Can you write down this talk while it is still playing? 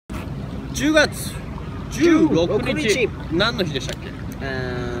10月16日何の日でしたっけ？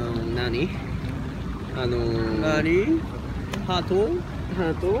何？ハート、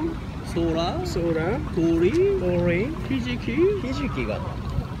空、鳥、ひじきが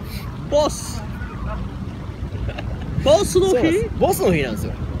ボスの日？ボスの日なんです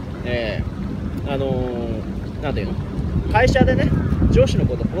よ。なんていうの？会社でね、上司の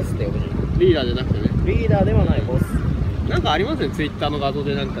ことボスって呼ぶじゃん。リーダーじゃなくてね。リーダーではないボス。なんかありますね、ツイッターの画像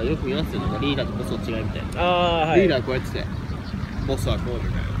でなんかよく見ますよ。なんかリーダーとボスの違いみたいな。はい。リーダーこうやってて、ボスはこうみた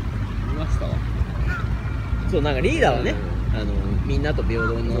いな。見ましたわ。そう、なんかリーダーはね、みんなと平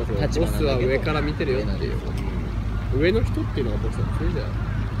等の立場なんだけど、ボスは上から見てるよっていう。上の人っていうのがボスだ。それじゃあ。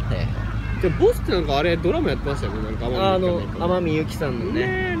でもボスってなんかあれドラマやってましたよね。なんか天海祐希さんの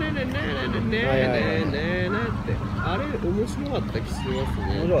ね。ねえってあれ面白かった気しますね。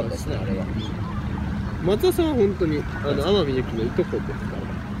面白かったですね、あれは。松田さんは本当に天海祐希のいとこですか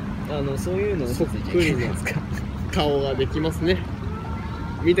ら、そういうのをそっくりな顔ができますね。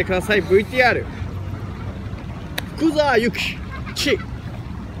見てください VTR。福沢諭吉ち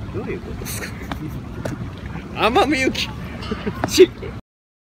どういうことですか？天海祐希ち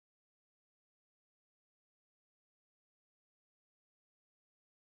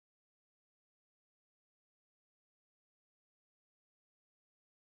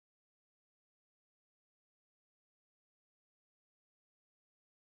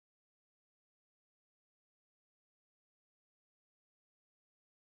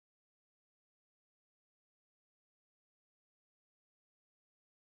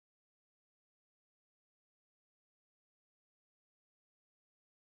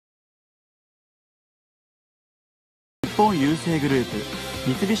日本郵政グループ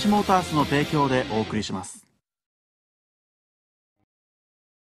三菱モータースの提供でお送りします。